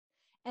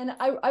And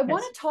I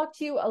want Yes. to talk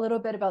to you a little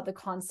bit about the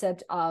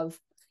concept of,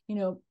 you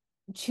know,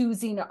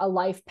 choosing a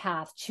life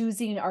path,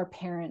 choosing our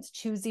parents,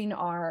 choosing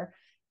our,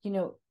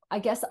 I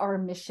guess our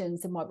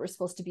missions and what we're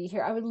supposed to be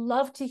here. I would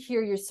love to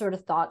hear your sort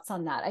of thoughts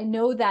on that. I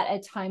know that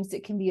at times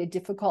it can be a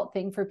difficult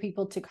thing for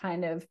people to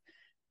kind of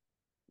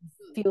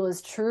feel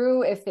is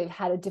true if they've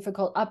had a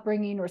difficult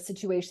upbringing or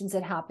situations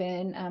that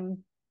happen.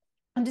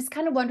 I'm just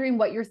kind of wondering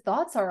what your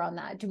thoughts are on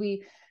that. Do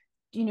we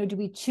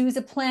choose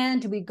a plan?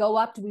 Do we go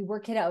up? Do we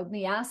work it out in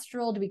the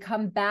astral? Do we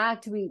come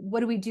back? What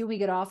do we do? We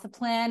get off the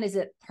plan? Is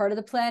it part of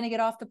the plan to get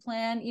off the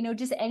plan?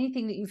 Just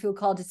anything that you feel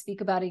called to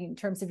speak about in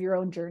terms of your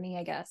own journey,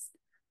 I guess.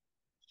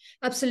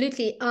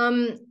 Absolutely.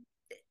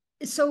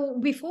 So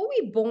before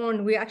we're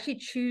born, we actually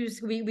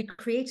we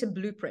create a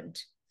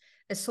blueprint,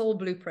 a soul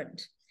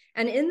blueprint.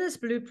 And in this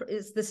blueprint,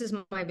 this is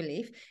my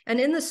belief, and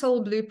in the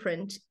soul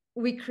blueprint,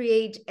 we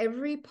create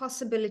every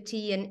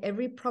possibility and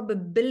every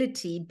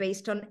probability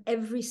based on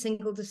every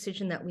single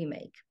decision that we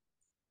make.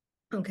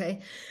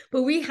 Okay.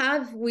 But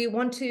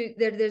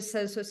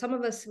so some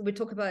of us, we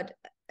talk about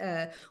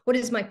what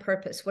is my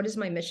purpose? What is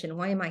my mission?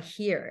 Why am I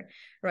here?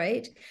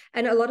 Right.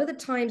 And a lot of the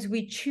times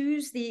we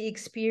choose the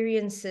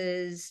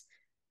experiences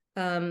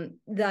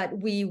that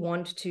we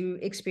want to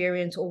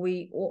experience, or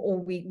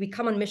we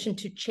come on mission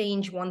to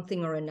change one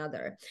thing or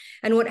another.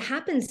 And what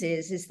happens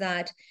is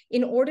that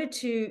in order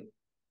to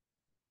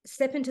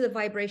step into the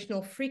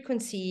vibrational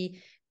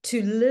frequency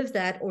to live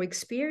that or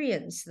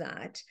experience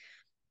that,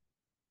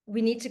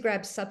 we need to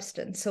grab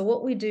substance. So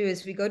what we do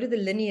is we go to the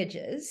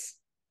lineages,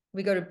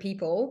 we go to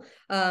people.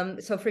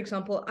 So for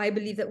example, I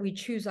believe that we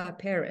choose our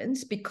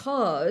parents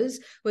because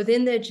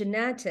within their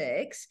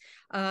genetics,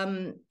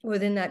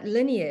 within that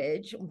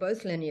lineage,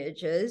 both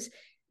lineages,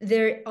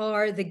 there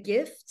are the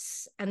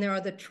gifts and there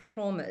are the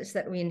traumas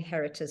that we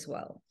inherit as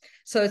well.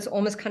 So it's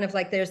almost kind of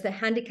like there's the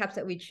handicaps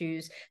that we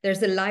choose, there's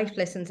the life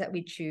lessons that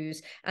we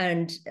choose,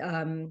 and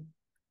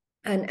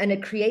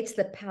it creates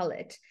the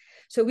palette.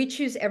 So we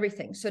choose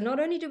everything. So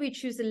not only do we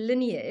choose the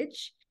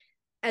lineage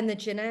and the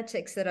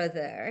genetics that are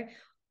there,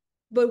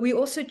 but we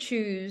also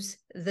choose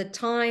the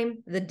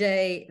time, the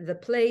day, the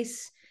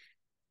place.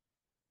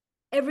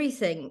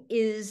 Everything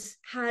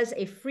has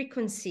a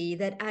frequency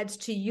that adds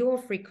to your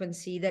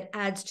frequency, that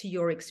adds to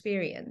your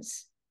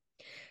experience.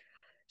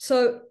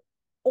 So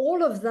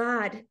all of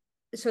that,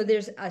 so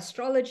there's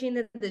astrology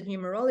and there's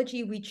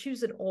numerology, we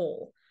choose it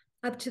all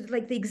up to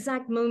like the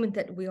exact moment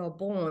that we are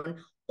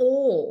born.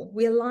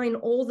 We align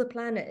all the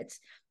planets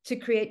to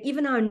create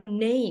even our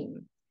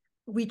name.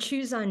 We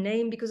choose our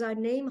name because our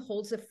name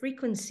holds a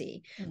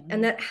frequency,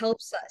 and that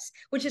helps us,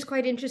 which is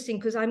quite interesting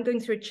because I'm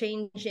going through a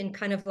change in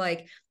kind of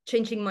like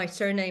changing my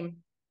surname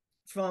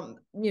from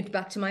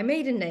back to my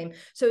maiden name.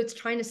 So it's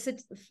trying to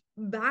sit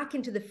back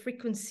into the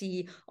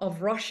frequency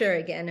of Rocha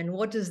again. And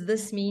what does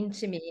this mean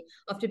to me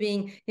after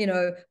being,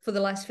 for the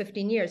last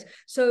 15 years?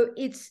 So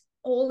it's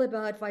all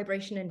about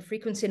vibration and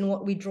frequency and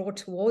what we draw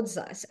towards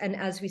us. And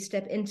as we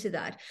step into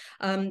that,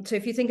 so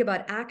if you think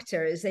about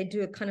actors, they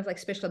do a kind of like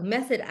special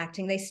method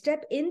acting. They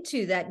step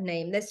into that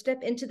name, they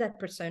step into that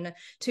persona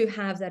to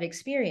have that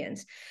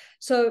experience.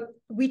 So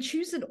we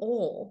choose it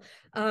all.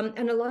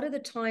 And a lot of the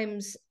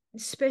times,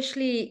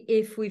 especially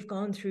if we've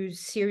gone through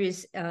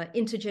serious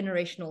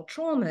intergenerational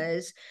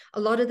traumas, a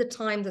lot of the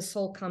time the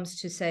soul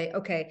comes to say,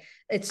 okay,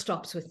 it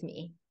stops with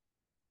me.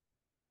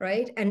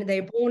 Right. And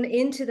they're born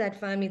into that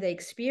family, they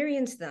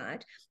experience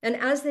that. And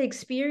as they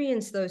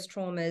experience those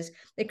traumas,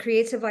 it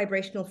creates a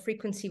vibrational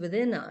frequency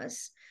within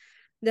us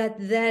that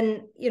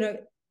then,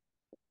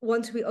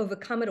 once we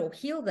overcome it or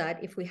heal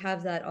that, if we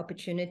have that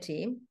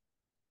opportunity,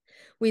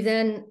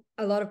 a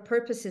lot of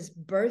purpose is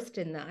birthed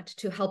in that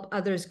to help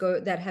others go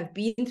that have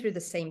been through the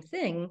same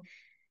thing,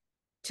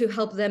 to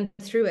help them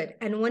through it.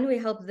 And when we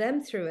help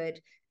them through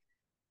it,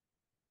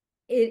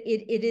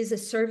 it is a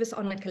service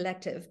on a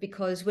collective,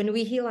 because when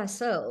we heal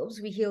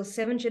ourselves, we heal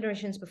 7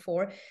 generations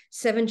before,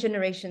 7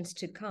 generations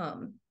to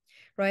come,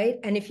 right?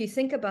 And if you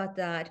think about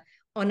that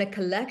on a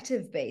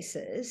collective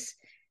basis,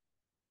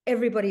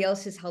 everybody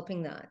else is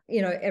helping that,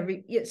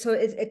 so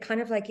it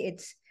kind of like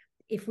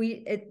if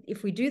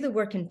we do the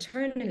work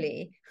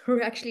internally,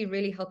 we're actually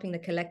really helping the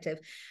collective.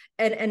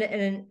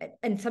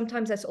 And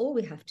sometimes that's all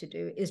we have to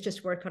do is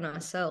just work on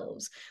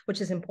ourselves,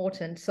 which is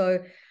important.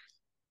 So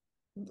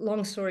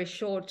long story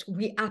short,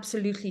 we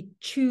absolutely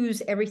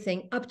choose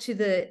everything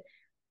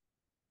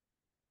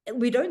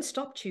we don't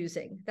stop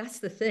choosing. That's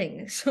the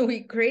thing. So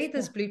we create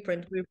this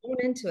blueprint, we're born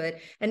into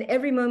it, and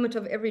every moment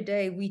of every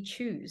day we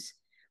choose,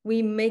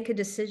 we make a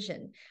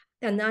decision,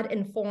 and that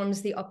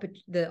informs the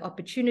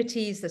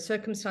opportunities, the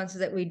circumstances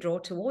that we draw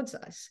towards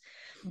us.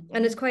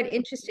 And it's quite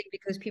interesting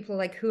because people are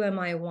like, who am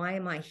I? Why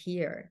am I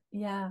here?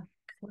 Yeah.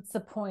 What's the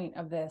point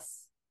of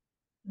this?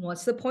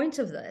 What's the point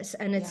of this?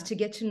 And it's to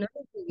get to know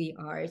who we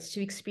are. It's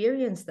to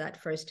experience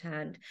that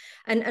firsthand.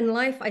 And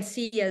life I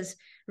see as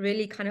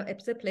really kind of,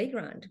 it's a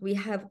playground. We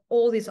have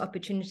all these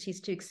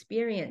opportunities to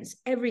experience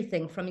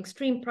everything from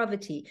extreme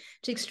poverty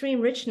to extreme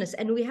richness.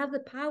 And we have the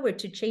power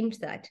to change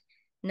that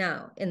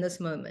now in this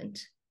moment.